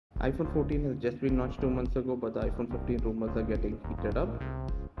iPhone 14 has just been launched 2 months ago, but the iPhone 15 rumors are getting heated up,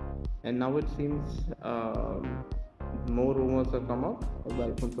 and now it seems more rumors have come up of the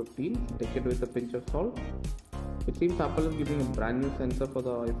iPhone 15. Take it with a pinch of salt. It seems Apple is giving a brand new sensor for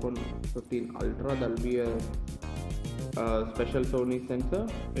the iPhone 15 Ultra. That'll be a special Sony sensor.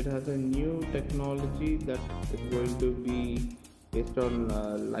 It has a new technology that is going to be based on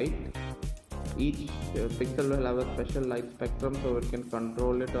light. Each pixel will have a special light spectrum, so it can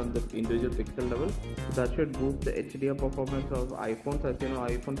control it on the individual pixel level. So that should boost the HDR performance of iPhones. As you know,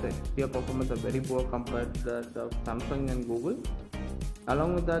 iPhone's HDR performance are very poor compared to that of Samsung and Google.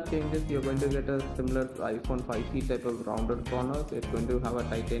 Along with that changes, you're going to get a similar iPhone 5C type of rounded corners. It's going to have a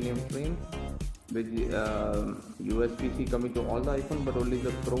titanium frame with USB-C coming to all the iPhone, but only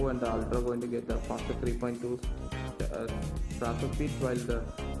the Pro and the Ultra are going to get the faster 3.2 transfer speed, while the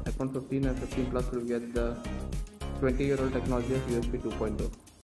iPhone 15 and 15 Plus will get the 20-year-old technology of USB 2.0.